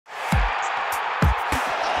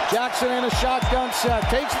Jackson in a shotgun set,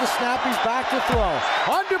 takes the snap, he's back to throw.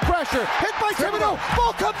 Under pressure, hit by Thibodeau,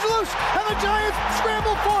 ball comes loose, and the Giants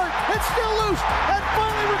scramble for it. It's still loose, and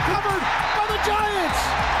finally recovered by the Giants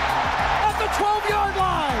at the 12-yard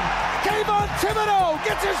line. Kayvon Thibodeau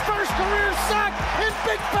gets his first career sack in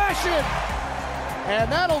big fashion.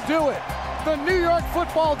 And that'll do it. The New York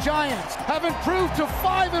Football Giants have improved to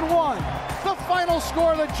 5-1. The final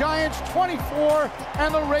score, the Giants 24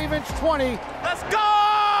 and the Ravens 20. Let's go!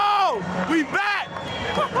 We back!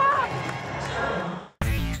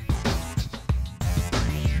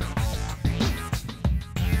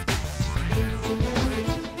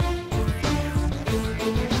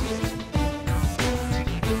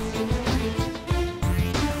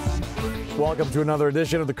 Welcome to another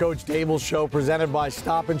edition of the Coach Daboll Show, presented by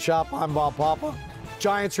Stop and Shop. I'm Bob Papa.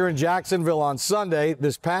 Giants are in Jacksonville on Sunday.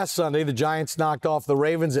 This past Sunday, the Giants knocked off the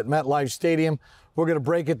Ravens at MetLife Stadium. We're going to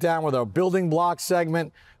break it down with our building block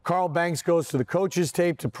segment. Carl Banks goes to the coach's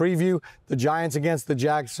tape to preview the Giants against the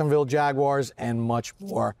Jacksonville Jaguars and much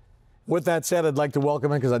more. With that said, I'd like to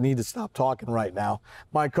welcome in, because I need to stop talking right now,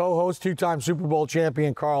 my co-host, two-time Super Bowl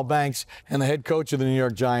champion Carl Banks, and the head coach of the New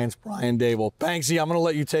York Giants, Brian Daboll. Banksy, I'm going to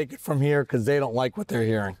let you take it from here because they don't like what they're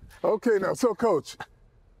hearing. Okay, now, so Coach,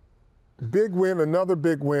 big win, another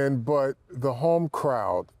big win, but the home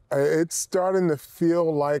crowd, it's starting to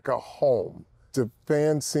feel like a home. The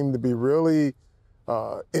fans seem to be really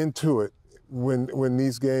into it when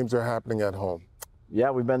these games are happening at home. Yeah,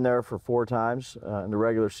 we've been there for 4 times in the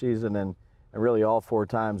regular season, and really all 4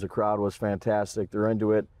 times the crowd was fantastic. They're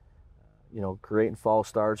into it, creating false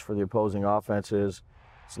starts for the opposing offenses.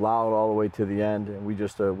 It's loud all the way to the end, and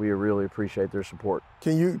we really appreciate their support.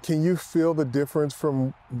 Can you feel the difference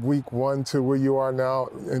from week 1 to where you are now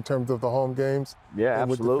in terms of the home games? Yeah,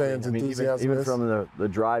 absolutely. With the fans' enthusiasm even from the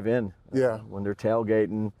drive-in, yeah, when they're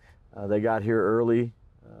tailgating, they got here early,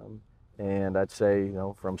 and I'd say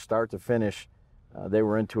from start to finish, they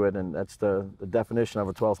were into it, and that's the definition of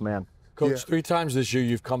a 12th man. Coach, yeah. 3 times this year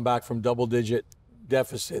you've come back from double-digit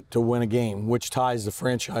deficit to win a game, which ties the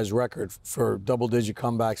franchise record for double-digit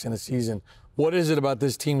comebacks in a season. What is it about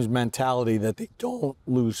this team's mentality that they don't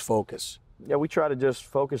lose focus? Yeah, we try to just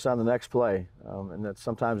focus on the next play, and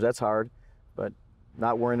sometimes that's hard, but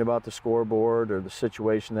not worrying about the scoreboard or the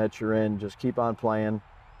situation that you're in. Just keep on playing,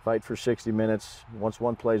 fight for 60 minutes. Once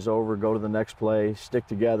one play's over, go to the next play, stick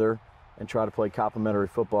together, and try to play complementary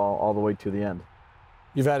football all the way to the end.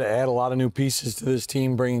 You've had to add a lot of new pieces to this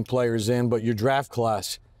team, bringing players in, but your draft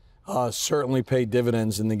class certainly paid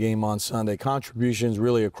dividends in the game on Sunday. Contributions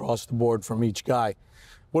really across the board from each guy.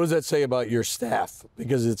 What does that say about your staff?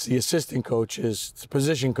 Because it's the assistant coaches, it's the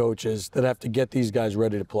position coaches that have to get these guys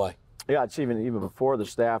ready to play. Yeah, it's even before the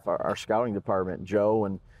staff, our scouting department, Joe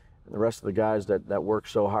and the rest of the guys that work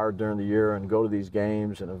so hard during the year and go to these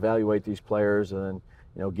games and evaluate these players and then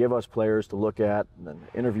give us players to look at, and then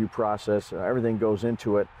the interview process, everything goes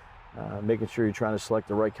into it, making sure you're trying to select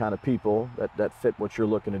the right kind of people that fit what you're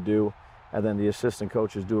looking to do. And then the assistant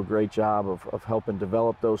coaches do a great job of helping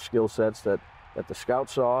develop those skill sets that the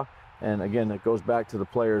scouts saw. And again, it goes back to the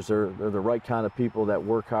players. They're the right kind of people that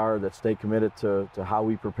work hard, that stay committed to how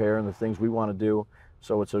we prepare and the things we want to do.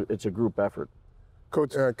 So it's a group effort.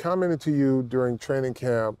 Coach, I commented to you during training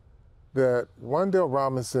camp that Wan'Dale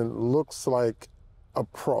Robinson looks like a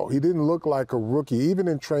pro. He didn't look like a rookie, even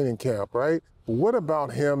in training camp, right? What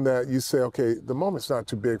about him that you say, okay, the moment's not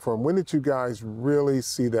too big for him? When did you guys really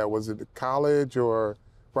see that? Was it at college or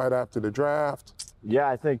right after the draft? Yeah,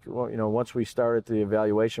 I think, once we started the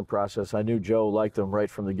evaluation process, I knew Joe liked him right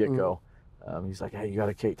from the get-go. He's like, hey, you got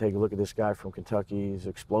to take a look at this guy from Kentucky. He's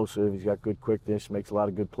explosive. He's got good quickness, makes a lot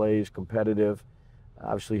of good plays, competitive.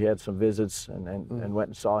 Obviously, he had some visits and went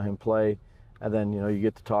and saw him play. And then, you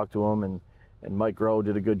get to talk to him, and Mike Groh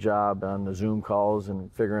did a good job on the Zoom calls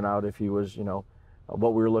and figuring out if he was,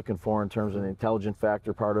 what we were looking for in terms of the intelligent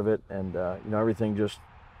factor part of it. And, everything just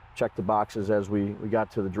checked the boxes as we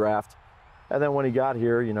got to the draft. And then when he got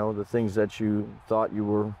here, the things that you thought you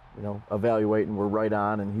were, evaluating were right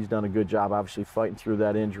on. And he's done a good job, obviously, fighting through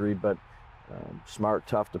that injury. But smart,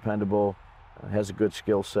 tough, dependable, has a good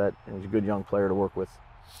skill set, and he's a good young player to work with.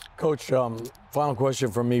 Coach, final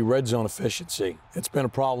question from me, red zone efficiency. It's been a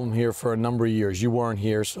problem here for a number of years. You weren't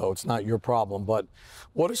here, so it's not your problem. But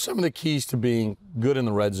what are some of the keys to being good in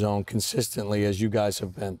the red zone consistently as you guys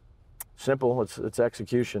have been? Simple. It's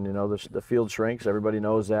execution. The field shrinks. Everybody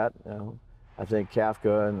knows that. I think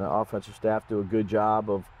Kafka and the offensive staff do a good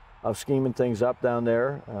job of scheming things up down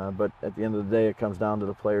there. But at the end of the day, it comes down to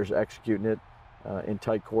the players executing it in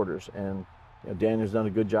tight quarters. And Daniel's done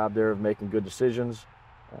a good job there of making good decisions.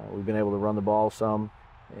 We've been able to run the ball some,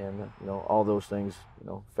 and all those things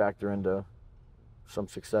factor into some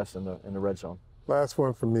success in the red zone. Last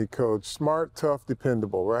one for me, Coach. Smart, tough,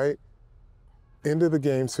 dependable, right? End of the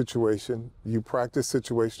game situation. You practice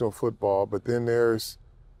situational football, but then there's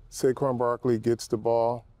Saquon Barkley gets the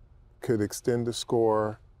ball, could extend the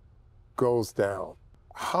score, goes down.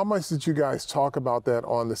 How much did you guys talk about that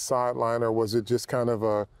on the sideline, or was it just kind of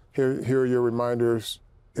a, here are your reminders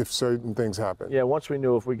if certain things happen? Yeah, once we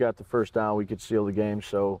knew if we got the first down, we could seal the game.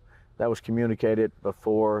 So that was communicated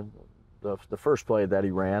before the first play that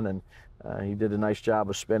he ran, and he did a nice job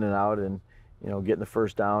of spinning out and getting the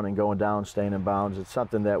first down and going down, staying in bounds. It's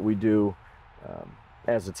something that we do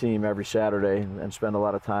as a team every Saturday and spend a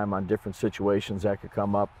lot of time on different situations that could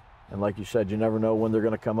come up. And like you said, you never know when they're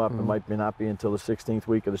going to come up. It might not be until the 16th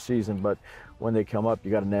week of the season, but when they come up,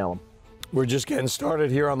 you got to nail them. We're just getting started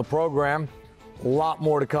here on the program. A lot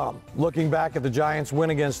more to come. Looking back at the Giants' win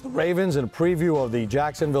against the Ravens and a preview of the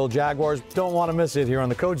Jacksonville Jaguars. Don't want to miss it here on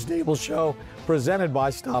the Coach Daboll Show, presented by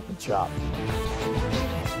Stop and Shop.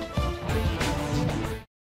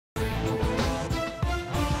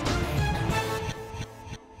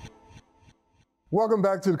 Welcome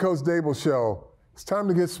back to the Coach Daboll Show. It's time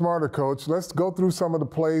to get smarter, Coach. Let's go through some of the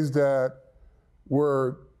plays that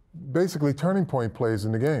were basically turning point plays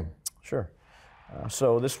in the game. Sure.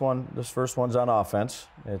 So this first one's on offense.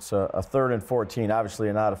 It's a 3rd and 14.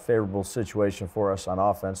 Obviously not a favorable situation for us on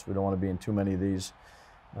offense. We don't want to be in too many of these.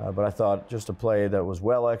 But I thought just a play that was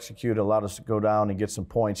well executed, allowed us to go down and get some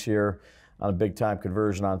points here on a big-time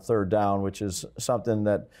conversion on 3rd down, which is something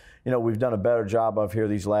that, we've done a better job of here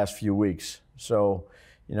these last few weeks. So,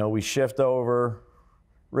 we shift over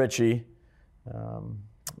Richie.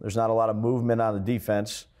 There's not a lot of movement on the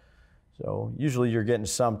defense. So usually you're getting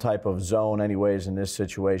some type of zone anyways in this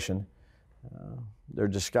situation. They're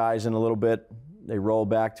disguising a little bit. They roll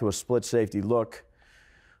back to a split safety look.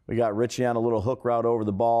 We got Richie on a little hook route over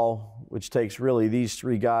the ball, which takes really these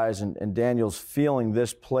 3 guys, and Daniel's feeling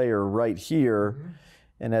this player right here. Mm-hmm.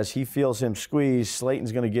 And as he feels him squeeze,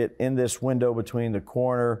 Slayton's going to get in this window between the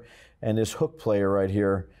corner and this hook player right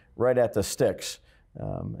here, right at the sticks.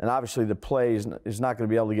 And obviously the play is not going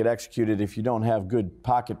to be able to get executed if you don't have good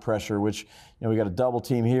pocket pressure, which, we got a double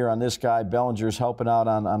team here on this guy. Bellinger's helping out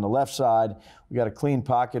on the left side. We got a clean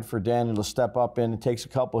pocket for Daniel to step up in. It takes a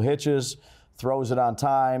couple hitches, throws it on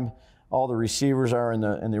time. All the receivers are in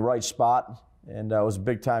the right spot, and it was a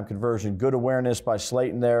big-time conversion. Good awareness by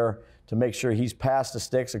Slayton there to make sure he's past the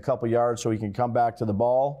sticks a couple yards so he can come back to the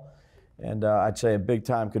ball. And I'd say a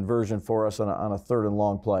big-time conversion for us on a 3rd and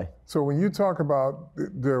long play. So when you talk about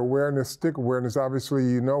the awareness, stick awareness, obviously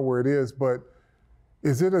you know where it is, but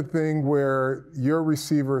is it a thing where your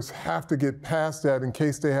receivers have to get past that in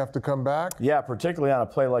case they have to come back? Yeah, particularly on a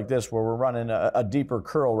play like this where we're running a deeper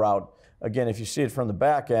curl route. Again, if you see it from the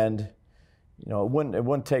back end, it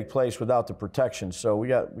wouldn't take place without the protection. So we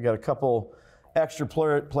got a couple extra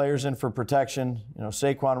players in for protection.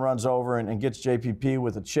 Saquon runs over and gets JPP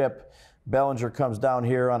with a chip. Bellinger comes down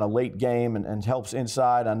here on a late game and helps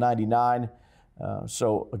inside on 99.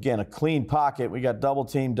 So, again, a clean pocket. We got double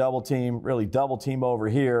team, really double team over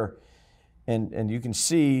here. And you can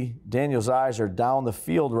see Daniel's eyes are down the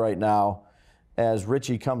field right now as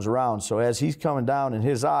Richie comes around. So as he's coming down in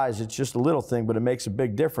his eyes, it's just a little thing, but it makes a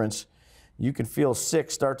big difference. You can feel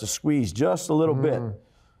 6 start to squeeze just a little bit.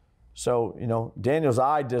 So, Daniel's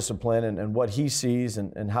eye discipline and what he sees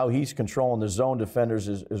and how he's controlling the zone defenders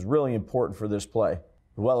is really important for this play.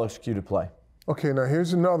 Well-executed play. Okay, now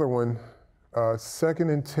here's another one.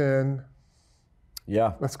 2nd and 10.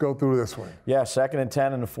 Yeah. Let's go through this one. Yeah, 2nd and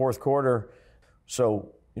 10 in the 4th quarter.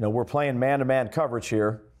 So, we're playing man-to-man coverage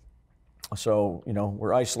here. So,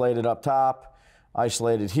 we're isolated up top,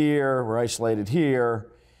 isolated here, we're isolated here.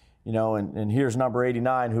 And here's number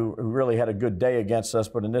 89 who really had a good day against us,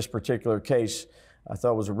 but in this particular case, I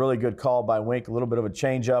thought it was a really good call by Wink, a little bit of a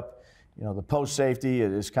change-up. The post safety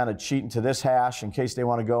is kind of cheating to this hash in case they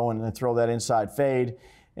want to go and throw that inside fade,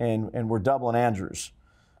 and we're doubling Andrews.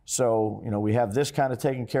 So, we have this kind of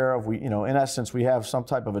taken care of. In essence, we have some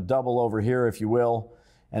type of a double over here, if you will,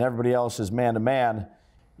 and everybody else is man-to-man.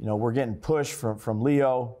 We're getting pushed from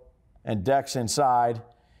Leo and Dex inside,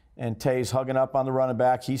 and Tay's hugging up on the running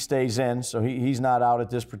back. He stays in, so he's not out at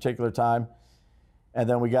this particular time. And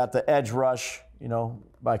then we got the edge rush,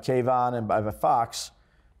 by Kayvon and by Fox.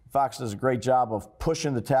 Fox does a great job of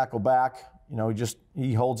pushing the tackle back.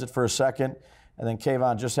 He holds it for a second, and then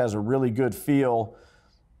Kayvon just has a really good feel.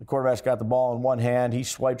 The quarterback's got the ball in one hand. He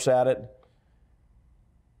swipes at it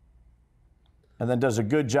and then does a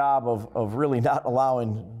good job of really not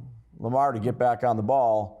allowing Lamar to get back on the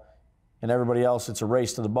ball. And everybody else, it's a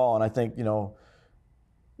race to the ball. And I think,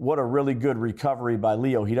 what a really good recovery by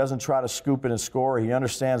Leo. He doesn't try to scoop it and score. He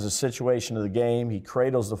understands the situation of the game. He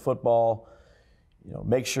cradles the football,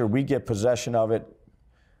 makes sure we get possession of it,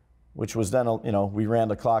 which was then, we ran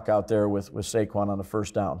the clock out there with Saquon on the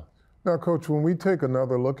first down. Now, Coach, when we take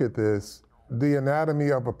another look at this, the anatomy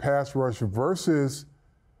of a pass rush versus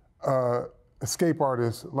escape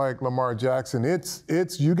artists like Lamar Jackson,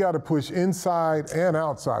 it's you got to push inside and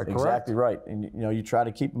outside, correct? Exactly right. And, you try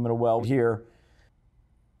to keep him in a well here.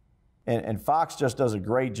 And Fox just does a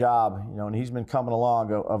great job, and he's been coming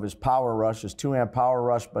along of his power rush, his two-hand power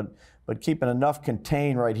rush, but keeping enough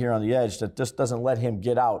contain right here on the edge that just doesn't let him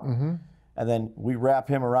get out. Mm-hmm. And then we wrap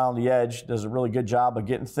him around the edge, does a really good job of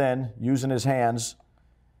getting thin, using his hands.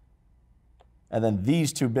 And then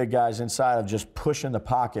these two big guys inside of just pushing the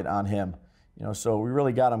pocket on him. So we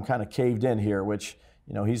really got him kind of caved in here, which,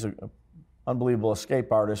 he's an unbelievable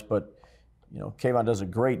escape artist, but, Kayvon does a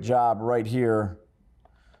great job right here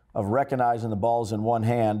of recognizing the ball's in one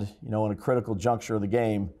hand, in a critical juncture of the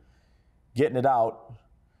game, getting it out,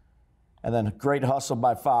 and then great hustle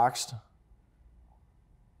by Fox,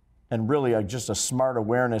 and really just a smart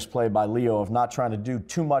awareness play by Leo of not trying to do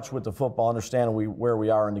too much with the football, understanding where we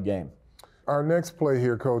are in the game. Our next play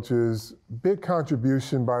here, Coach, is big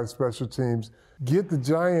contribution by the special teams. Get the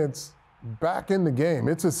Giants back in the game.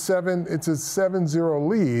 It's a 7-0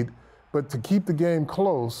 lead, but to keep the game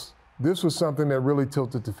close, this was something that really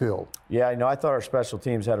tilted the field. Yeah, I thought our special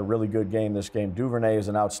teams had a really good game this game. Duvernay is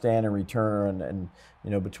an outstanding returner, and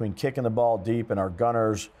between kicking the ball deep and our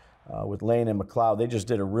gunners with Lane and McLeod, they just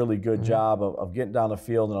did a really good job of getting down the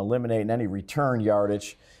field and eliminating any return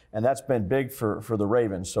yardage. And that's been big for the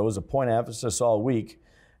Ravens. So it was a point of emphasis all week.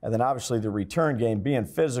 And then obviously the return game, being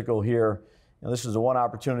physical here, this is the one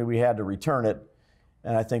opportunity we had to return it.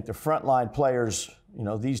 And I think the frontline players,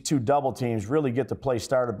 these two double teams really get the play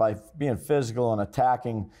started by being physical and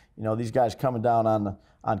attacking, these guys coming down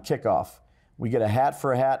on kickoff. We get a hat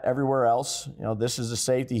for a hat everywhere else. This is a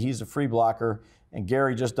safety, he's a free blocker, and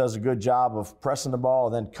Gary just does a good job of pressing the ball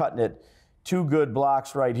and then cutting it. Two good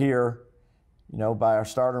blocks right here, by our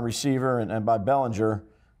starting receiver and by Bellinger,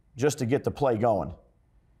 just to get the play going.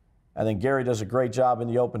 And then Gary does a great job in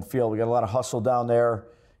the open field. We got a lot of hustle down there.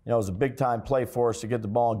 It was a big-time play for us to get the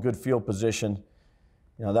ball in good field position.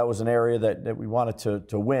 That was an area that we wanted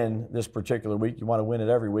to win this particular week. You want to win it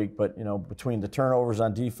every week, but, between the turnovers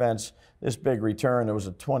on defense, this big return, there was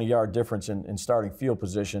a 20-yard difference in starting field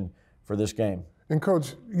position for this game. And,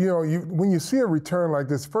 Coach, when you see a return like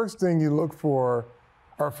this, first thing you look for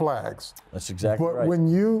are flags. That's exactly right. But when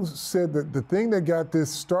you said that the thing that got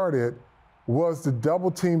this started was the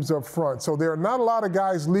double teams up front. So there are not a lot of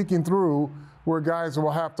guys leaking through where guys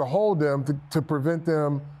will have to hold them to prevent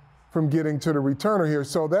them from getting to the returner here.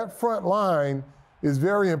 So that front line is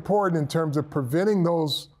very important in terms of preventing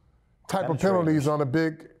those type of penalties on a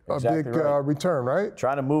big return, right?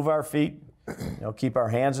 Trying to move our feet, keep our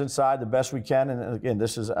hands inside the best we can. And again,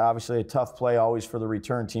 this is obviously a tough play always for the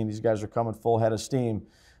return team. These guys are coming full head of steam.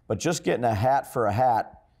 But just getting a hat for a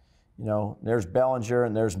hat, there's Bellinger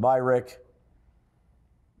and there's Myrick,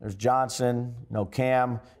 there's Johnson,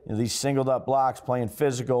 Cam, these singled up blocks, playing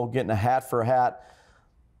physical, getting a hat for a hat.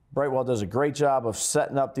 Brightwell does a great job of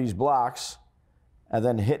setting up these blocks and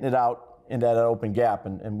then hitting it out into that open gap.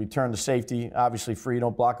 And we turn the safety, obviously free,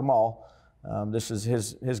 don't block them all. This is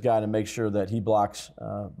his guy to make sure that he blocks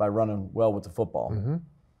by running well with the football. Mm-hmm.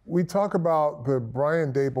 We talk about the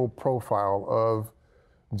Brian Daboll profile of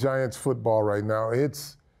Giants football right now.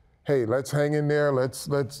 It's, hey, let's hang in there, let's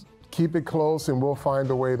keep it close, and we'll find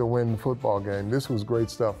a way to win the football game. This was great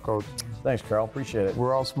stuff, Coach. Thanks, Carl. Appreciate it.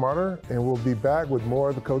 We're all smarter, and we'll be back with more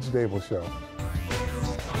of the Coach Daboll Show.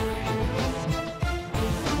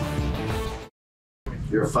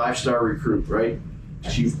 You're a five-star recruit, right?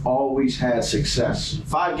 You've always had success.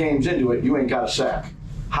 5 games into it, you ain't got a sack.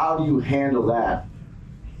 How do you handle that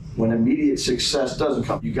when immediate success doesn't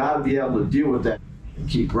come? You got to be able to deal with that and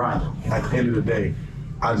keep grinding. At the end of the day,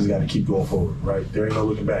 I just got to keep going forward, right? There ain't no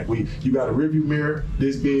looking back. You got a rearview mirror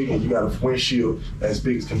this big, and you got a windshield as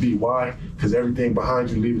big as can be. Why? Because everything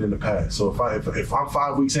behind you, leave it in the past. So if I'm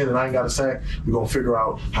 5 weeks in and I ain't got a sack, we're going to figure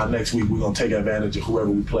out how next week we're going to take advantage of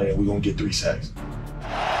whoever we play, and we're going to get 3 sacks.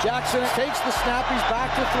 Jackson takes the snap, he's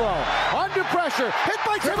back to throw. Under pressure, hit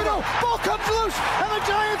by Thibodeau, ball comes loose, and the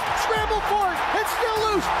Giants scramble for it. It's still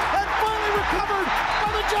loose, and finally recovered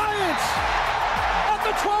by the Giants. At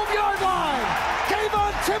the 12-yard line,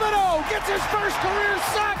 Kayvon Thibodeau gets his first career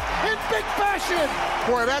sack in big fashion.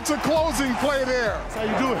 Boy, that's a closing play there. That's how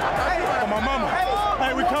you do it. For my mama.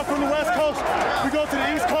 Hey, we come from the West Coast, we go to the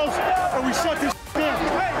East Coast, and we shut this down.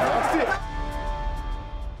 That's it.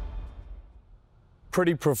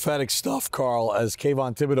 Pretty prophetic stuff, Carl, as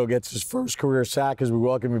Kayvon Thibodeau gets his first career sack as we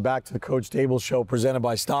welcome you back to the Coach Daboll Show presented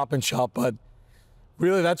by Stop and Shop. But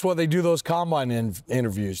really, that's why they do those combine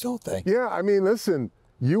interviews, don't they? Yeah, I mean, listen,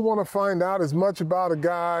 you want to find out as much about a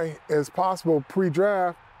guy as possible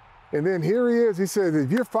pre-draft, and then here he is. He says,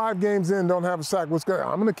 if you're 5 games in, don't have a sack, I'm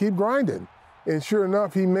going to keep grinding. And sure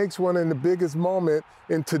enough, he makes one in the biggest moment,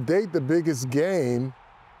 and to date, the biggest game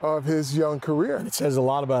of his young career. It says a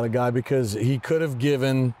lot about a guy because he could have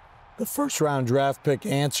given the first-round draft pick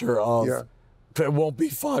answer of, it won't be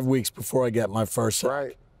 5 weeks before I get my first sack.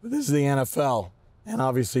 Right. But this is the NFL, and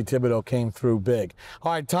obviously Thibodeau came through big.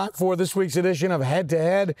 All right, time for this week's edition of Head to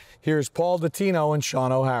Head. Here's Paul Dottino and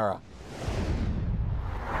Sean O'Hara.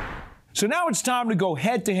 So now it's time to go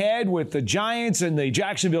head-to-head with the Giants and the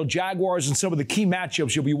Jacksonville Jaguars and some of the key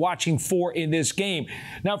matchups you'll be watching for in this game.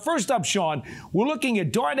 Now, first up, Sean, we're looking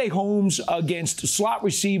at Darnay Holmes against slot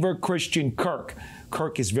receiver Christian Kirk.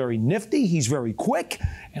 Kirk is very nifty, he's very quick,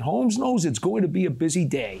 and Holmes knows it's going to be a busy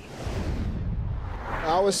day.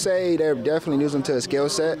 I would say they're definitely using him to his skill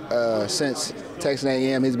set. Since Texas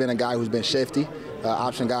A&M, he's been a guy who's been shifty.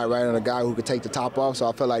 Option guy, right, and a guy who could take the top off. So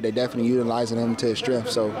I feel like they're definitely utilizing him to his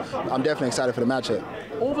strength. So I'm definitely excited for the matchup.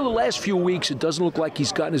 Over the last few weeks, it doesn't look like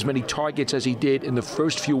he's gotten as many targets as he did in the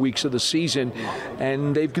first few weeks of the season,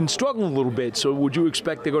 and they've been struggling a little bit. So would you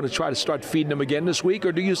expect they're going to try to start feeding him again this week,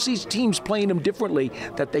 or do you see teams playing him differently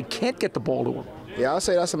that they can't get the ball to him? Yeah, I'll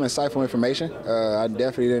say that's some insightful information. I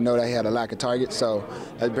definitely didn't know that he had a lack of targets, so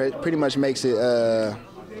that pretty much makes it,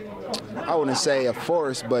 I wouldn't say a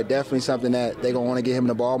force, but definitely something that they're going to want to get him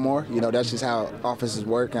the ball more. You know, that's just how offenses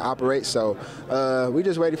work and operate. So we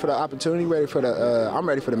just ready for the opportunity, I'm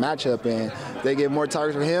ready for the matchup, and if they get more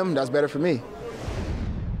targets for him, that's better for me.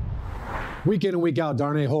 Week in and week out,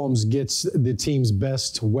 Darnay Holmes gets the team's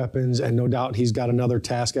best weapons, and no doubt he's got another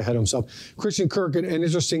task ahead of himself. Christian Kirk, an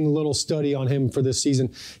interesting little study on him for this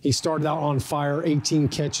season. He started out on fire, 18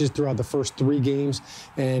 catches throughout the first 3 games,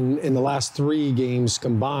 and in the last 3 games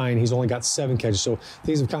combined, he's only got 7 catches. So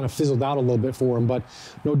things have kind of fizzled out a little bit for him, but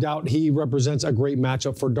no doubt he represents a great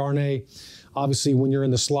matchup for Darnay. Obviously, when you're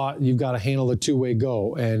in the slot, you've got to handle the two-way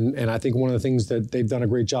go, and I think one of the things that they've done a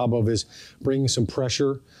great job of is bringing some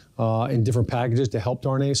pressure in different packages to help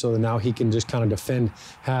Darnay, so that now he can just kind of defend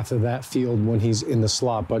half of that field when he's in the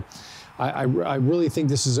slot. But I really think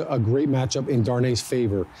this is a great matchup in Darnay's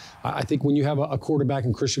favor. I think when you have a quarterback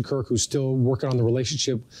in Christian Kirk who's still working on the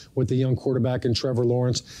relationship with the young quarterback in Trevor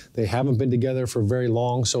Lawrence, they haven't been together for very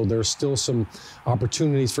long, so there's still some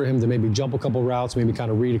opportunities for him to maybe jump a couple routes, maybe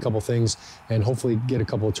kind of read a couple things, and hopefully get a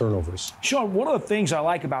couple of turnovers. Sean, one of the things I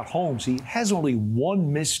like about Holmes, he has only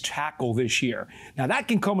 1 missed tackle this year. Now, that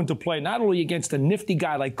can come into play not only against a nifty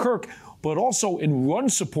guy like Kirk, but also in run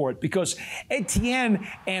support, because Etienne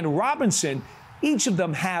and Robinson, each of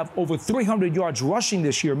them have over 300 yards rushing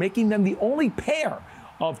this year, making them the only pair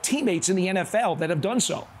of teammates in the NFL that have done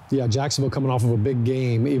so. Yeah, Jacksonville coming off of a big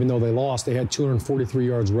game, even though they lost, they had 243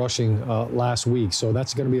 yards rushing last week. So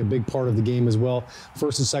that's going to be a big part of the game as well.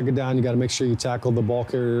 First and second down, you got to make sure you tackle the ball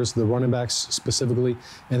carriers, the running backs specifically.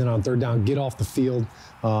 And then on third down, get off the field.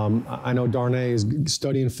 I know Darnay is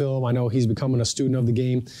studying film. I know he's becoming a student of the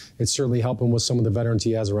game. It's certainly helping with some of the veterans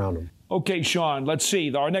he has around him. Okay, Sean, let's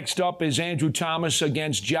see. Our next up is Andrew Thomas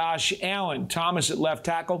against Josh Allen. Thomas at left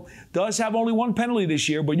tackle does have only 1 penalty this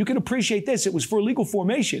year, but you can appreciate this. It was for illegal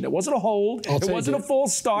formation. It wasn't a hold. It wasn't a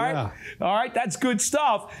false start. Yeah. All right, that's good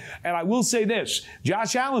stuff. And I will say this.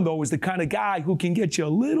 Josh Allen, though, is the kind of guy who can get you a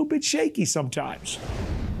little bit shaky sometimes.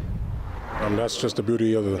 That's just the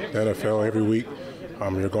beauty of the NFL. Every week,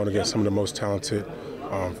 you're going to get some of the most talented,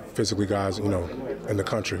 physically guys, in the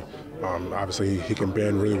country. Obviously, he can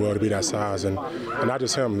bend really well to be that size, and not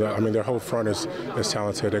just him. I mean, their whole front is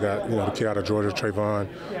talented. They got the kid out of Georgia, Trayvon.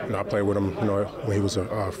 I played with him when he was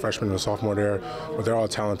a freshman and a sophomore there. But they're all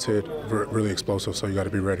talented, really explosive. So you got to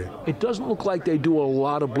be ready. It doesn't look like they do a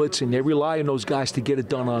lot of blitzing. They rely on those guys to get it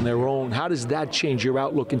done on their own. How does that change your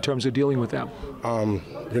outlook in terms of dealing with them?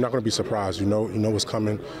 You're not going to be surprised. You know what's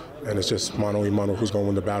coming, and it's just mano a mano who's going to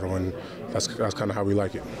win the battle, and that's kind of how we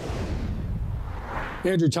like it.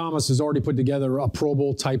 Andrew Thomas has already put together a Pro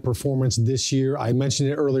Bowl type performance this year. I mentioned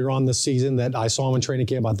it earlier on this season that I saw him in training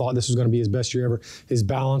camp. I thought this was going to be his best year ever. His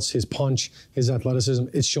balance, his punch, his athleticism,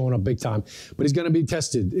 it's showing up big time. But he's going to be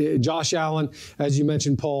tested. Josh Allen, as you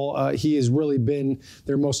mentioned, Paul, he has really been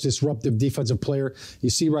their most disruptive defensive player. You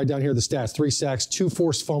see right down here the stats: 3 sacks, 2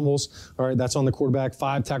 forced fumbles. All right, that's on the quarterback.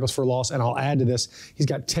 5 tackles for loss. And I'll add to this, he's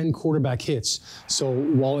got 10 quarterback hits. So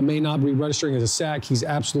while it may not be registering as a sack, he's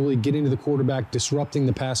absolutely getting to the quarterback, disrupting disrupting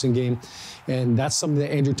the passing game. And that's something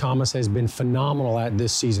that Andrew Thomas has been phenomenal at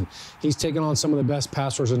this season. He's taken on some of the best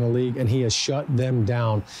passers in the league, and he has shut them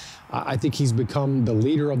down. I think he's become the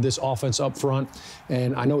leader of this offense up front,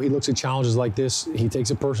 and I know he looks at challenges like this. He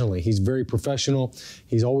takes it personally. He's very professional.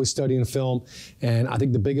 He's always studying film, and I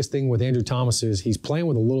think the biggest thing with Andrew Thomas is he's playing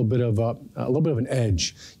with a little bit of an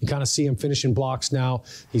edge. You kind of see him finishing blocks now.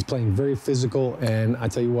 He's playing very physical, and I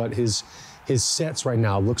tell you what, his sets right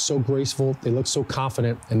now look so graceful. They look so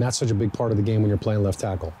confident, and that's such a big part of the game when you're playing left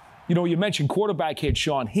tackle. You know, you mentioned quarterback hit,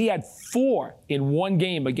 Sean. He had 4 in one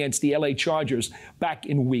game against the LA Chargers back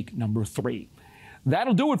in week number 3.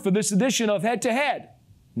 That'll do it for this edition of Head to Head.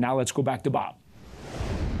 Now let's go back to Bob.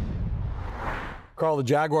 Carl, the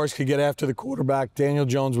Jaguars could get after the quarterback. Daniel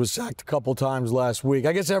Jones was sacked a couple times last week.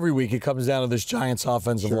 I guess every week it comes down to this Giants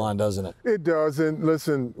offensive line, doesn't it? It does. And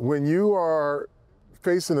listen, when you are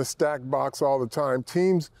facing a stacked box all the time,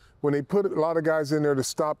 teams, when they put a lot of guys in there to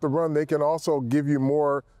stop the run, they can also give you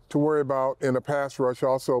more to worry about in a pass rush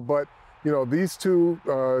also. But, you know, these two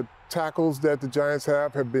tackles that the Giants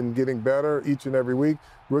have been getting better each and every week.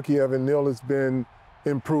 Rookie Evan Neal has been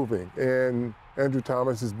improving, and Andrew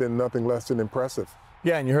Thomas has been nothing less than impressive.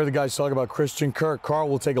 Yeah, and you heard the guys talk about Christian Kirk. Carl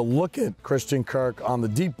will take a look at Christian Kirk on the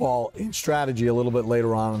deep ball in strategy a little bit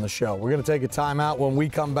later on in the show. We're going to take a timeout. When we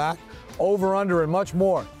come back, over, under, and much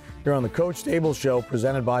more here on the Coach Daboll Show,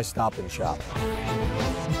 presented by Stop and Shop.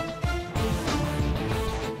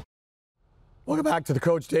 Welcome back to the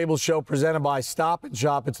Coach Daboll Show, presented by Stop and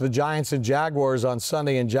Shop. It's the Giants and Jaguars on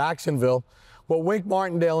Sunday in Jacksonville. Well, Wink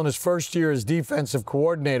Martindale, in his first year as defensive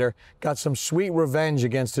coordinator, got some sweet revenge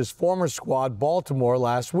against his former squad, Baltimore,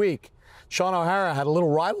 last week. Sean O'Hara had a little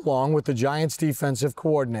ride-along with the Giants defensive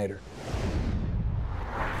coordinator.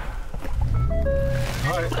 All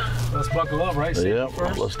right, let's buckle up, right? Yeah,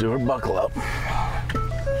 let's do it. Buckle up.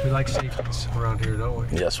 We like safeties around here, don't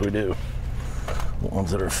we? Yes, we do.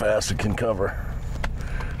 Ones that are fast and can cover.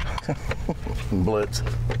 Blitz.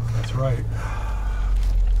 That's right.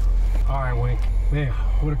 All right, Wink. Man,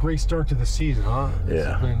 what a great start to the season, huh?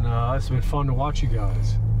 Yeah. It's been fun to watch you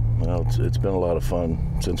guys. Well, it's been a lot of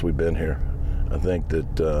fun since we've been here. I think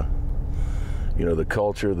that, you know, the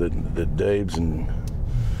culture that Dave's and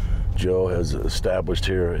Joe has established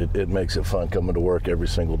here, it makes it fun coming to work every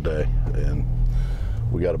single day. And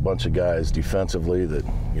we got a bunch of guys defensively that,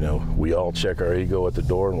 you know, we all check our ego at the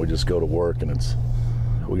door and we just go to work, and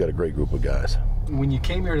we got a great group of guys. When you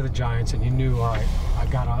came here to the Giants and you knew, all right, I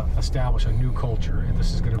got to establish a new culture and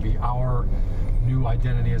this is going to be our new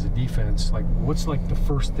identity as a defense, like what's like the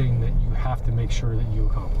first thing that you have to make sure that you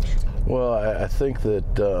accomplish? Well, I think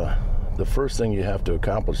that the first thing you have to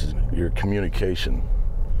accomplish is your communication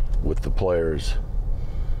with the players.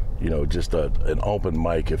 You know, just an open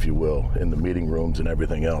mic, if you will, in the meeting rooms and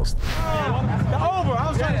everything else. Over. I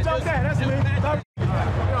was trying to jump that. That's me. All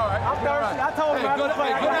right. I'm thirsty. I told him not to play.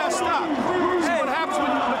 Go down, stop. See what happens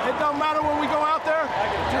when it don't matter when we go out there.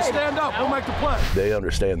 Just stand up. We'll make the play. They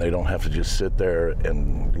understand they don't have to just sit there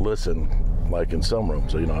and listen like in some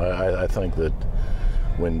rooms. So, you know, I think that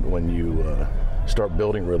when you start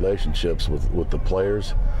building relationships with the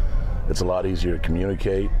players, it's a lot easier to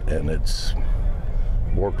communicate, and it's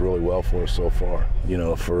worked really well for us so far. You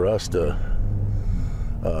know, for us to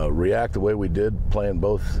react the way we did, playing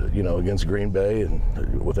both, you know, against Green Bay and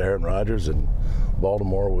with Aaron Rodgers, and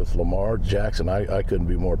Baltimore with Lamar Jackson, I couldn't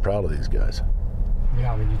be more proud of these guys.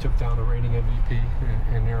 Yeah, I mean, you took down the reigning MVP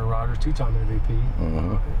and Aaron Rodgers, two-time MVP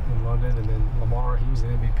in London, and then Lamar, he was the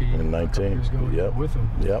MVP in 19 years ago with him.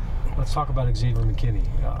 Yep. Let's talk about Xavier McKinney.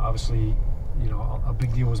 Obviously, you know, a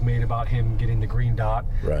big deal was made about him getting the green dot.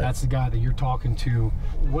 Right. That's the guy that you're talking to.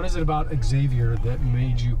 What is it about Xavier that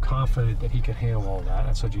made you confident that he could handle all that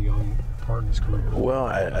at such a young part in his career? Well,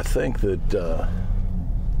 I think that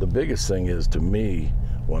the biggest thing is, to me,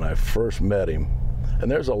 when I first met him, and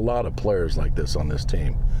there's a lot of players like this on this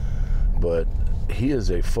team, but he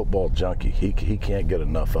is a football junkie. He can't get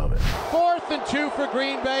enough of it. 4th and 2 for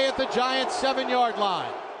Green Bay at the Giants' 7-yard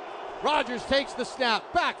line. Rodgers takes the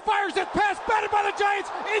snap, back, fires it, pass batted by the Giants,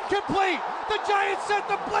 incomplete. The Giants sent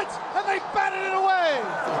the blitz, and they batted it away.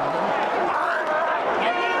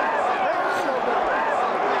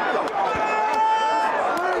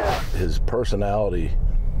 His personality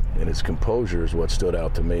and his composure is what stood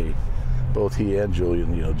out to me. Both he and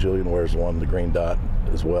Julian, you know, Julian wears the green dot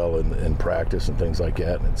as well in practice and things like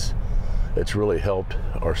that. And it's really helped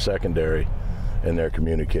our secondary in their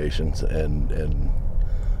communications, and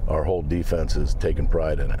our whole defense has taken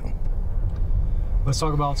pride in it. Let's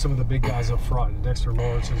talk about some of the big guys up front. Dexter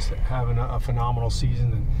Lawrence is having a phenomenal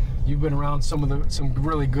season, and you've been around some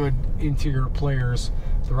really good interior players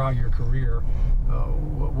throughout your career.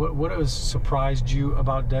 What has surprised you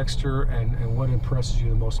about Dexter, and what impresses you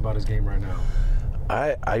the most about his game right now?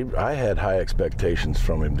 I had high expectations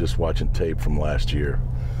from him just watching tape from last year.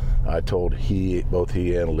 I told both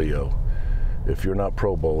he and Leo, if you're not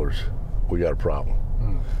Pro Bowlers, we got a problem.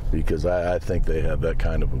 Because I think they have that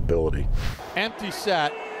kind of ability. Empty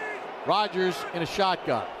set. Rodgers in a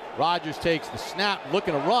shotgun. Rodgers takes the snap,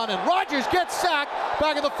 looking to run, and Rodgers gets sacked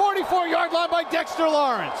back at the 44-yard line by Dexter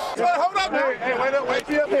Lawrence. Hold up now. Hey, wait up,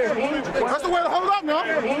 wait up here. That's the way to hold up now.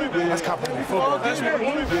 That's complicated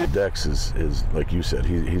football. Dex is like you said,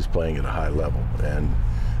 he's playing at a high level, and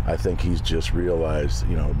I think he's just realized,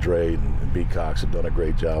 Dre and B. Cox have done a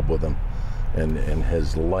great job with him. And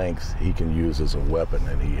his length he can use as a weapon,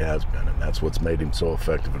 and he has been, and that's what's made him so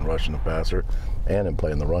effective in rushing the passer and in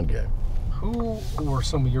playing the run game. Who were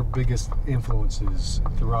some of your biggest influences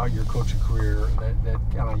throughout your coaching career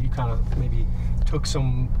that you kind of maybe took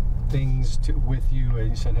some things with you and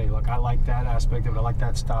you said, hey, look, I like that aspect of it, I like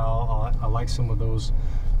that style, I like some of those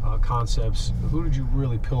concepts. Who did you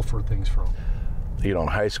really pilfer things from? In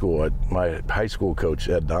high school, my high school coach,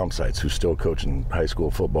 Ed Domsites, who's still coaching high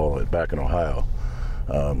school football back in Ohio,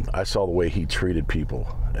 I saw the way he treated people,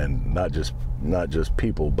 and not just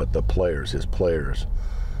people, but the players, his players,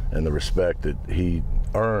 and the respect that he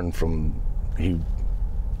earned he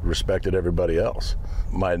respected everybody else.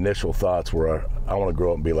 My initial thoughts were, I want to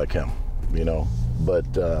grow up and be like him, But,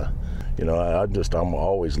 I'm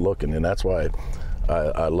always looking, and that's why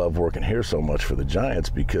I love working here so much for the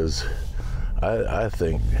Giants, because I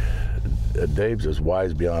think Dave's is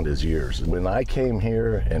wise beyond his years. When I came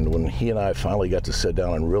here and when he and I finally got to sit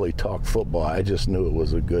down and really talk football, I just knew it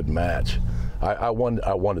was a good match. I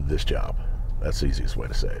wanted this job. That's the easiest way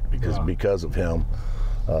to say it, because of him,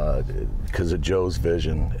 because of Joe's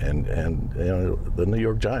vision and the New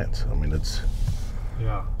York Giants. I mean, it's.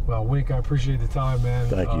 Yeah. Well, Wink, I appreciate the time, man.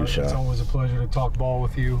 Thank you, Sean. It's always a pleasure to talk ball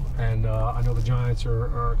with you, and I know the Giants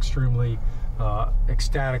are extremely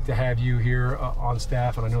ecstatic to have you here on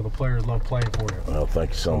staff, and I know the players love playing for you. Well,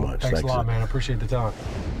 thank you so much. Thanks a lot, man. I appreciate the time.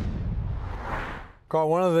 Carl,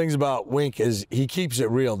 one of the things about Wink is he keeps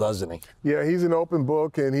it real, doesn't he? Yeah, he's an open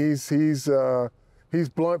book, and he's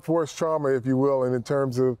blunt force trauma, if you will, and in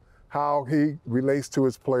terms of how he relates to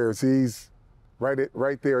his players. He's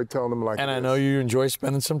right there telling them like. And I know you enjoy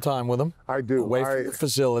spending some time with him. I do. Away from the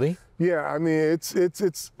facility. Yeah, I mean,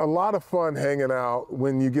 it's a lot of fun hanging out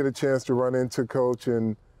when you get a chance to run into Coach,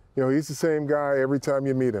 and he's the same guy every time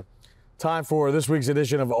you meet him. Time for this week's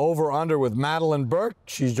edition of Over Under with Madeline Burke.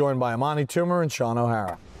 She's joined by Amani Toomer and Sean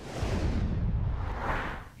O'Hara.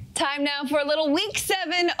 Time now for a little Week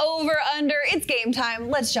 7 Over Under. It's game time.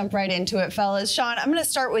 Let's jump right into it, fellas. Sean, I'm going to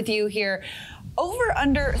start with you here. Over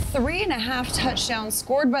under 3.5 touchdowns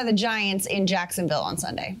scored by the Giants in Jacksonville on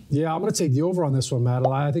Sunday. Yeah, I'm going to take the over on this one, Matt.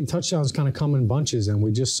 I think touchdowns kind of come in bunches, and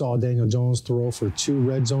we just saw Daniel Jones throw for 2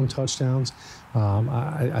 red zone touchdowns.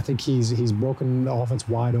 I think he's broken the offense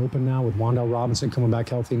wide open now with Wan'Dale Robinson coming back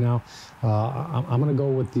healthy now. I'm going to go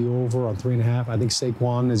with the over on 3.5. I think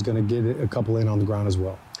Saquon is going to get a couple in on the ground as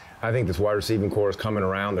well. I think this wide receiving core is coming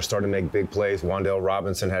around. They're starting to make big plays. Wan'Dale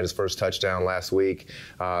Robinson had his first touchdown last week.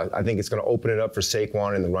 I think it's going to open it up for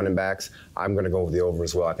Saquon and the running backs. I'm going to go with the over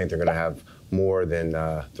as well. I think they're going to have more than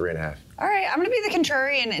 3.5. All right, I'm going to be the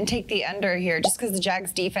contrarian and take the under here just because the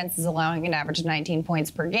Jags defense is allowing an average of 19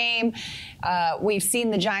 points per game. We've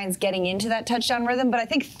seen the Giants getting into that touchdown rhythm, but I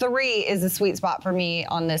think 3 is the sweet spot for me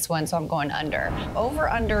on this one, so I'm going under. Over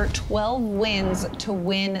under 12 wins to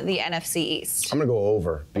win the NFC East. I'm going to go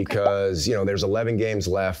over because, there's 11 games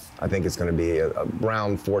left. I think it's going to be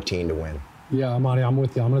around 14 to win. Yeah, Amani, I'm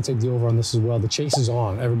with you. I'm going to take the over on this as well. The chase is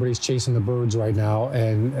on. Everybody's chasing the birds right now,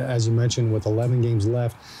 and as you mentioned, with 11 games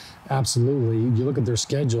left, absolutely. You look at their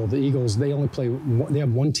schedule, the Eagles, they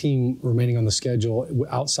have one team remaining on the schedule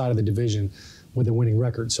outside of the division with a winning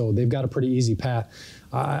record. So they've got a pretty easy path.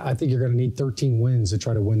 I think you're going to need 13 wins to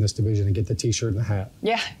try to win this division and get the T-shirt and the hat.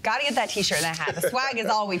 Yeah, got to get that T-shirt and that hat. The swag is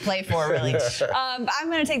all we play for, really. I'm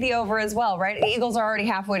going to take the over as well, right? The Eagles are already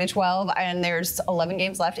halfway to 12, and there's 11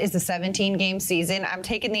 games left. It's a 17-game season. I'm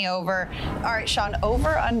taking the over. All right, Sean,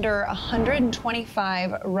 over under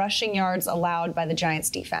 125 rushing yards allowed by the Giants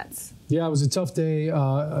defense. Yeah, it was a tough day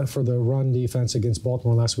for the run defense against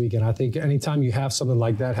Baltimore last week, and I think anytime you have something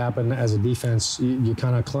like that happen as a defense, you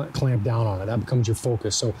kind of clamp down on it. That becomes your focus.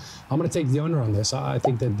 So I'm going to take the under on this. I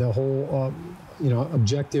think that the whole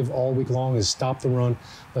objective all week long is stop the run.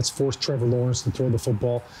 Let's force Trevor Lawrence to throw the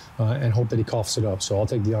football and hope that he coughs it up. So I'll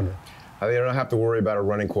take the under. They don't have to worry about a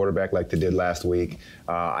running quarterback like they did last week.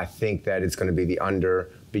 I think that it's going to be the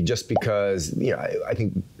under, just because, I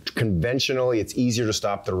think conventionally it's easier to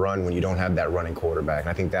stop the run when you don't have that running quarterback. And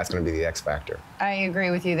I think that's going to be the X factor. I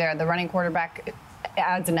agree with you there. The running quarterback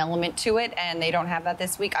adds an element to it, and they don't have that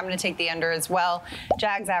this week. I'm going to take the under as well.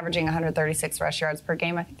 Jags averaging 136 rush yards per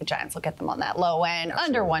game. I think the Giants will get them on that low end. Absolutely.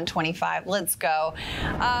 Under 125. Let's go.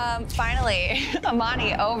 Finally,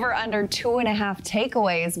 Amani, over under 2.5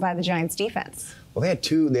 takeaways by the Giants defense. Well, they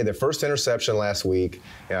had their first interception last week,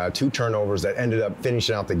 2 turnovers that ended up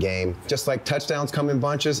finishing out the game. Just like touchdowns come in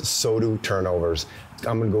bunches, so do turnovers.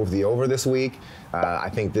 I'm going to go with the over this week. I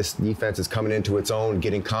think this defense is coming into its own,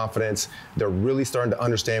 getting confidence. They're really starting to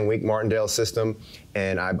understand Wink Martindale's system,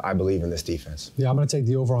 and I believe in this defense. Yeah, I'm going to take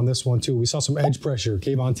the over on this one, too. We saw some edge pressure.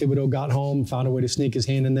 Kayvon Thibodeau got home, found a way to sneak his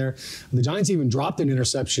hand in there. The Giants even dropped an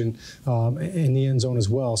interception in the end zone as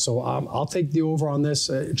well. So I'll take the over on this.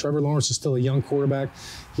 Trevor Lawrence is still a young quarterback.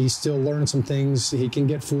 He's still learning some things. He can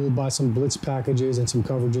get fooled by some blitz packages and some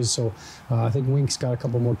coverages. So I think Wink's got a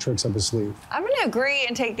couple more tricks up his sleeve. I'm going to agree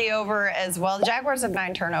and take the over as well. The Jaguars have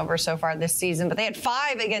 9 turnovers so far this season, but they had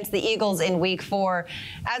 5 against the Eagles in Week 4.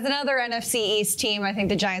 As another NFC East team, I think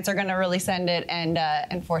the Giants are going to really send it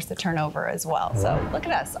and force the turnover as well. So look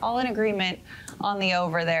at us, all in agreement on the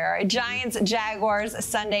over there. Giants, Jaguars,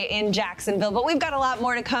 Sunday in Jacksonville. But we've got a lot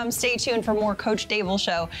more to come. Stay tuned for more Coach Daboll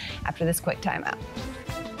Show after this quick timeout.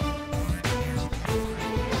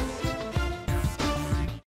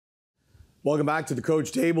 Welcome back to the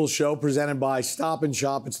Coach Daboll Show, presented by Stop and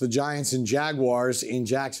Shop. It's the Giants and Jaguars in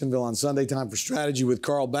Jacksonville on Sunday. Time for strategy with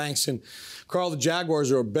Carl Banks. And Carl, the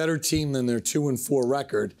Jaguars are a better team than their 2-4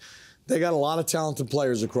 record. They got a lot of talented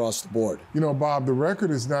players across the board. Bob, the record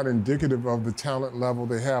is not indicative of the talent level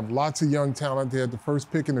they have. Lots of young talent. They had the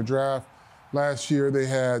first pick in the draft last year. They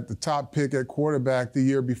had the top pick at quarterback the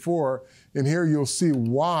year before. And here you'll see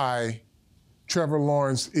why Trevor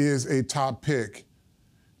Lawrence is a top pick.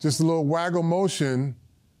 Just a little waggle motion,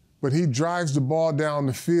 but he drives the ball down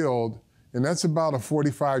the field, and that's about a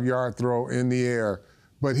 45-yard throw in the air.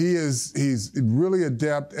 But he's really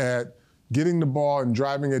adept at getting the ball and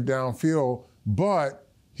driving it downfield, but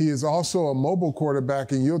he is also a mobile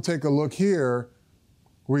quarterback, and you'll take a look here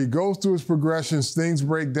where he goes through his progressions, things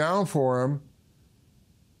break down for him.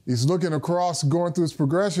 He's looking across, going through his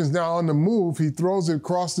progressions. Now on the move, he throws it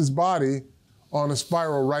across his body on a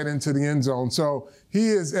spiral right into the end zone. So he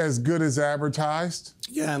is as good as advertised.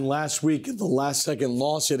 Yeah, and last week, the last-second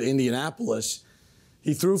loss at Indianapolis,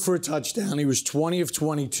 he threw for a touchdown. He was 20 of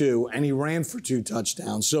 22, and he ran for 2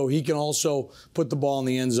 touchdowns. So he can also put the ball in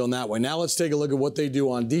the end zone that way. Now let's take a look at what they do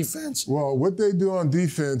on defense. Well, what they do on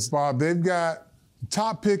defense, Bob, they've got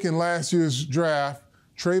top pick in last year's draft,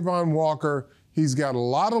 Trayvon Walker. He's got a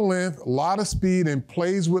lot of length, a lot of speed, and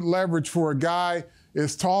plays with leverage for a guy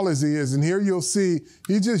as tall as he is. And here you'll see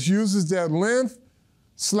he just uses that length,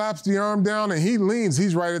 slaps the arm down, and he leans.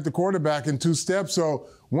 He's right at the quarterback in 2 steps. So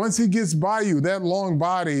once he gets by you, that long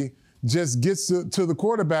body just gets to the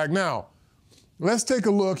quarterback. Now, let's take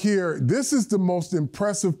a look here. This is the most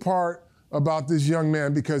impressive part about this young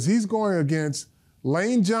man because he's going against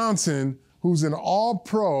Lane Johnson, who's an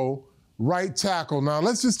all-pro right tackle. Now,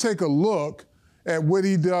 let's just take a look at what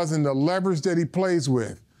he does and the leverage that he plays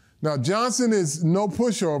with. Now, Johnson is no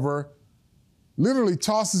pushover, literally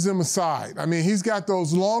tosses him aside. I mean, he's got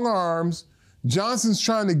those long arms. Johnson's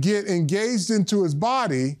trying to get engaged into his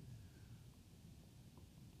body.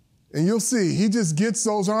 And you'll see, he just gets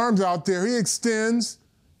those arms out there. He extends,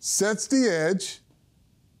 sets the edge,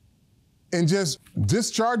 and just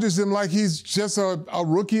discharges him like he's just a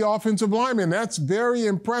rookie offensive lineman. That's very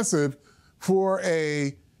impressive for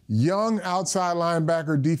a young outside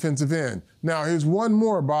linebacker defensive end. Now, here's one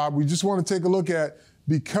more, Bob. We just want to take a look at,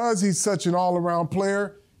 because he's such an all-around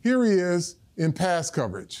player, here he is in pass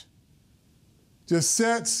coverage. Just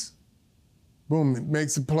sets, boom,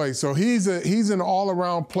 makes a play. So he's an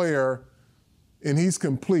all-around player, and he's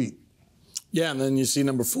complete. Yeah, and then you see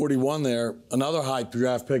number 41 there, another high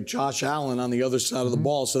draft pick, Josh Allen, on the other side of the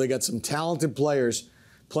ball. So they got some talented players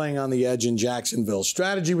playing on the edge in Jacksonville.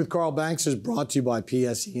 Strategy with Carl Banks is brought to you by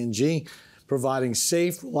PSE&G, providing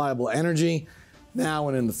safe, reliable energy now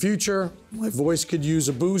and in the future. My voice could use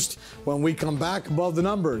a boost when we come back above the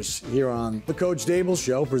numbers here on the Coach Daboll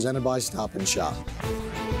Show, presented by Stop and Shop.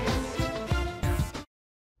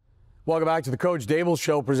 Welcome back to the Coach Daboll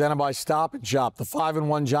Show, presented by Stop and Shop. The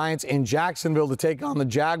 5-1 Giants in Jacksonville to take on the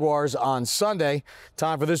Jaguars on Sunday.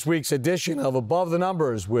 Time for this week's edition of Above the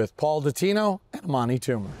Numbers with Paul Dottino and Amani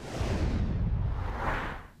Toomer.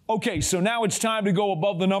 Okay, so now it's time to go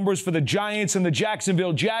above the numbers for the Giants and the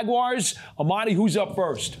Jacksonville Jaguars. Amani, who's up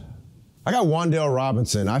first? I got Wan'Dale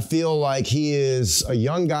Robinson. I feel like he is a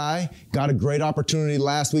young guy, got a great opportunity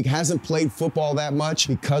last week, hasn't played football that much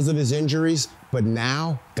because of his injuries, but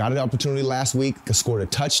now got an opportunity last week, scored a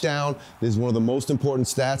touchdown. This is one of the most important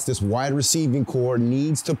stats. This wide receiving core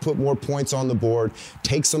needs to put more points on the board,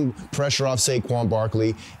 take some pressure off Saquon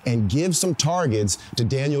Barkley, and give some targets to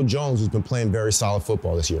Daniel Jones, who's been playing very solid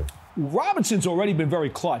football this year. Robinson's already been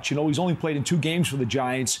very clutch. You know, he's only played in 2 games for the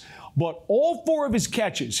Giants, but all 4 of his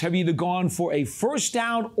catches have either gone for a first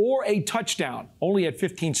down or a touchdown. Only had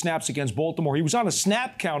 15 snaps against Baltimore. He was on a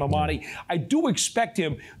snap count, Amani. I do expect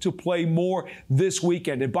him to play more this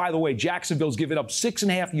weekend. And by the way, Jacksonville's given up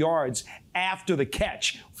 6.5 yards after the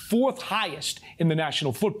catch, 4th highest in the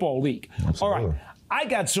National Football League. Absolutely. All right, I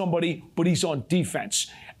got somebody, but he's on defense.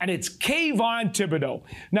 And it's Kayvon Thibodeaux.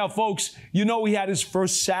 Now, folks, you know he had his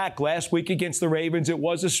first sack last week against the Ravens. It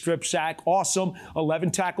was a strip sack. Awesome. 11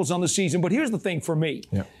 tackles on the season. But here's the thing for me.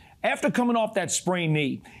 Yep. After coming off that sprained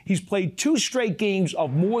knee, he's played 2 straight games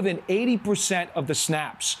of more than 80% of the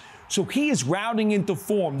snaps. So he is rounding into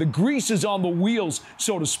form. The grease is on the wheels,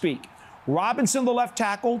 so to speak. Robinson, the left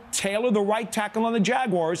tackle, Taylor, the right tackle on the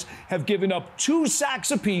Jaguars, have given up 2 sacks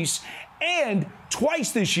apiece. And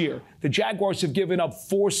twice this year, the Jaguars have given up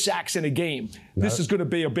 4 sacks in a game. This is going to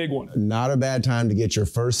be a big one. Not a bad time to get your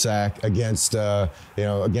first sack against,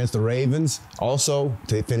 against the Ravens. Also,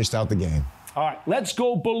 they finished out the game. All right, let's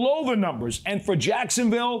go below the numbers. And for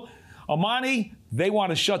Jacksonville, Amani, they want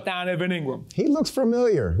to shut down Evan Ingram. He looks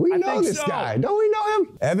familiar. We know this guy. Don't we know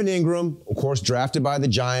him? Evan Ingram, of course, drafted by the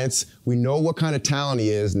Giants. We know what kind of talent he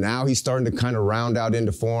is. Now he's starting to kind of round out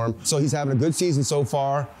into form. So he's having a good season so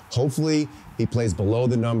far. Hopefully he plays below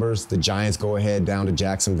the numbers. The Giants go ahead down to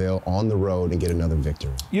Jacksonville on the road and get another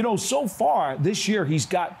victory. You know, so far this year he's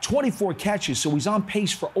got 24 catches, so he's on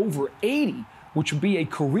pace for over 80, which would be a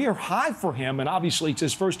career high for him. And obviously it's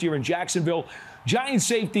his first year in Jacksonville. Giant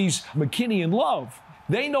safeties McKinney and Love,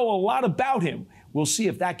 they know a lot about him. We'll see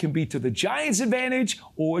if that can be to the Giants' advantage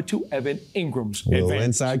or to Evan Ingram's advantage. A little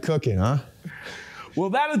inside cooking, huh? Well,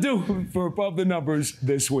 that'll do for Above the Numbers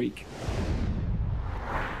this week.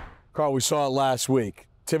 Carl, we saw it last week.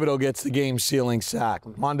 Thibodeaux gets the game-sealing sack.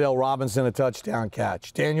 Wan'Dale Robinson a touchdown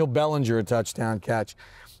catch. Daniel Bellinger a touchdown catch.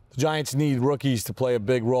 The Giants need rookies to play a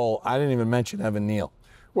big role. I didn't even mention Evan Neal.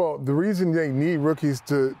 Well, the reason they need rookies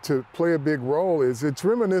to play a big role is it's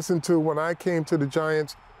reminiscent to when I came to the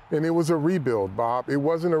Giants, and it was a rebuild, Bob. It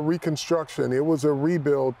wasn't a reconstruction. It was a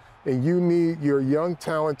rebuild, and you need your young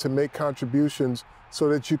talent to make contributions so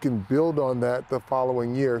that you can build on that the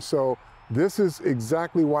following year. So this is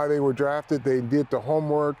exactly why they were drafted. They did the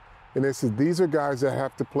homework, and they said these are guys that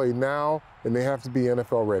have to play now, and they have to be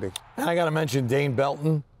NFL ready. And I got to mention Dane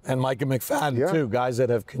Belton and Micah McFadden, too, guys that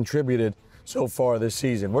have contributed so far this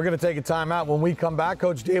season. We're going to take a timeout. When we come back,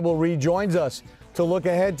 Coach Daboll rejoins us to look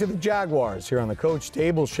ahead to the Jaguars here on the Coach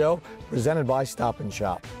Daboll Show, presented by Stop and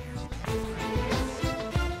Shop.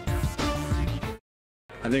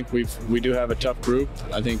 I think we do have a tough group.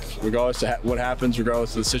 I think regardless of what happens,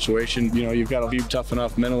 regardless of the situation, you know, you've got to be tough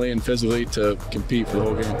enough mentally and physically to compete for the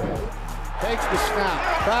whole game. Takes the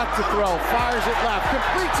snap, back to throw, fires it left,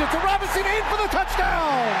 completes it to Robinson, in for the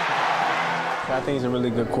touchdown! I think he's a really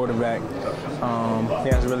good quarterback. He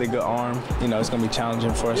has a really good arm. You know, it's going to be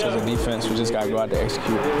challenging for us as a defense. We just got to go out there and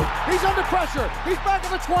execute. He's under pressure. He's back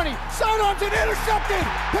at the 20. Sidearms and intercepted.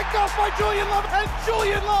 Picked off by Julian Love. And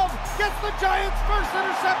Julian Love gets the Giants' first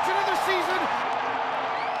interception of the season.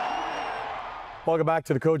 Welcome back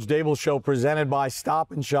to the Coach Daboll Show, presented by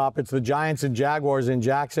Stop and Shop. It's the Giants and Jaguars in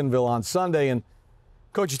Jacksonville on Sunday. And,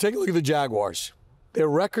 Coach, you take a look at the Jaguars. Their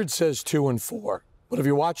record says 2-4. But if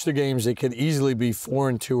you watch the games, they could easily be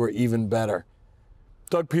 4-2 or even better.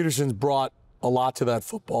 Doug Peterson's brought a lot to that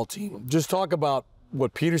football team. Just talk about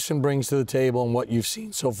what Peterson brings to the table and what you've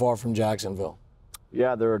seen so far from Jacksonville.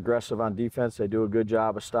 Yeah, they're aggressive on defense. They do a good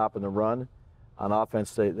job of stopping the run. On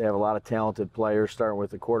offense, they have a lot of talented players, starting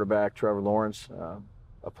with the quarterback, Trevor Lawrence,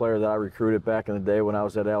 a player that I recruited back in the day when I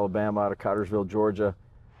was at Alabama out of Cartersville, Georgia.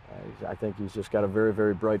 I think he's just got a very,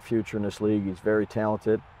 very bright future in this league. He's very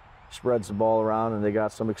talented. Spreads the ball around, and they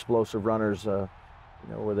got some explosive runners,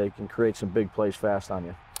 where they can create some big plays fast on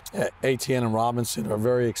you. Etienne and Robinson are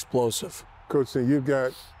very explosive. Coach, you've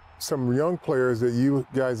got some young players that you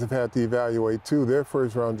guys have had to evaluate too. Their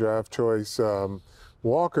first-round draft choice,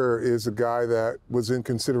 Walker, is a guy that was in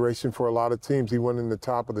consideration for a lot of teams. He went in the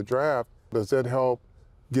top of the draft. Does that help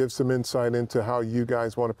give some insight into how you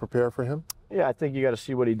guys want to prepare for him? Yeah, I think you got to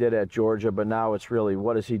see what he did at Georgia, but now it's really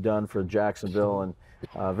what has he done for Jacksonville. And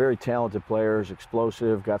very talented players,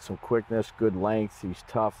 explosive, got some quickness, good length. He's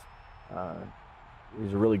tough.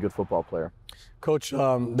 he's a really good football player. Coach,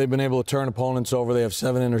 they've been able to turn opponents over. They have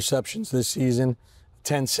 7 interceptions this season,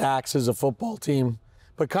 10 sacks as a football team.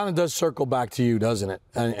 But kind of does circle back to you, doesn't it,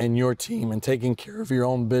 and your team, and taking care of your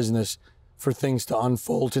own business for things to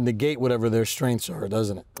unfold, to negate whatever their strengths are,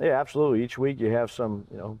 doesn't it? Yeah, absolutely. Each week you have some,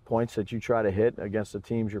 points that you try to hit against the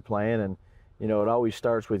teams you're playing, and, it always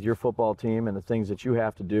starts with your football team and the things that you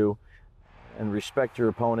have to do, and respect your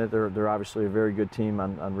opponent. They're obviously a very good team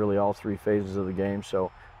on really all 3 phases of the game,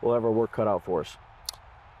 so we'll have our work cut out for us.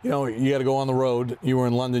 You got to go on the road. You were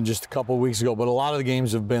in London just a couple of weeks ago, but a lot of the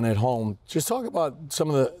games have been at home. Just talk about some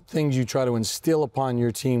of the things you try to instill upon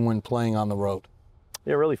your team when playing on the road.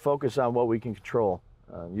 Yeah, really focus on what we can control.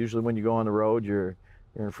 Usually when you go on the road, you're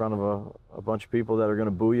in front of a bunch of people that are going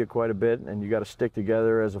to boo you quite a bit, and you got to stick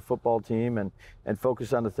together as a football team and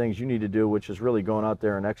focus on the things you need to do, which is really going out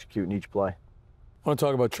there and executing each play. I want to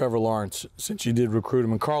talk about Trevor Lawrence, since you did recruit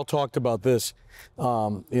him. And Carl talked about this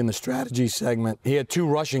in the strategy segment. He had 2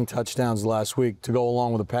 rushing touchdowns last week to go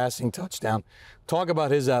along with a passing touchdown. Talk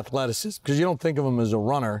about his athleticism, because you don't think of him as a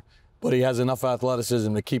runner, but he has enough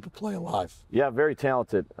athleticism to keep a play alive. Yeah, very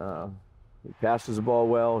talented. He passes the ball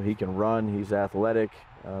well. He can run. He's athletic.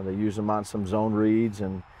 They use him on some zone reads,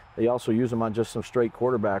 and they also use him on just some straight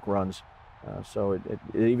quarterback runs. So it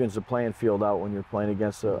evens the playing field out when you're playing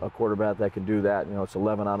against a quarterback that can do that. It's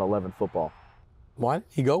 11-on-11 football. Why did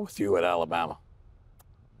he go with you at Alabama?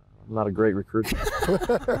 I'm not a great recruiter.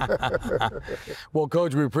 Well,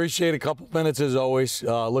 Coach, we appreciate a couple minutes as always.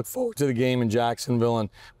 Look forward to the game in Jacksonville, and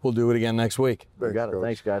we'll do it again next week. You got it. Coach.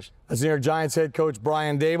 Thanks, guys. That's New York Giants head coach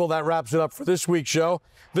Brian Daboll. That wraps it up for this week's show.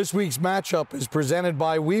 This week's matchup is presented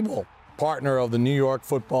by Webull, partner of the New York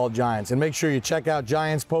Football Giants. And make sure you check out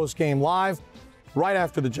Giants Postgame Live right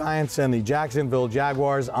after the Giants and the Jacksonville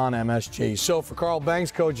Jaguars on MSG. So for Carl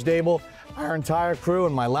Banks, Coach Daboll, our entire crew,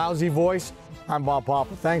 and my lousy voice, I'm Bob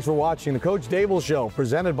Papa. Thanks for watching the Coach Daboll Show,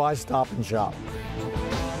 presented by Stop and Shop.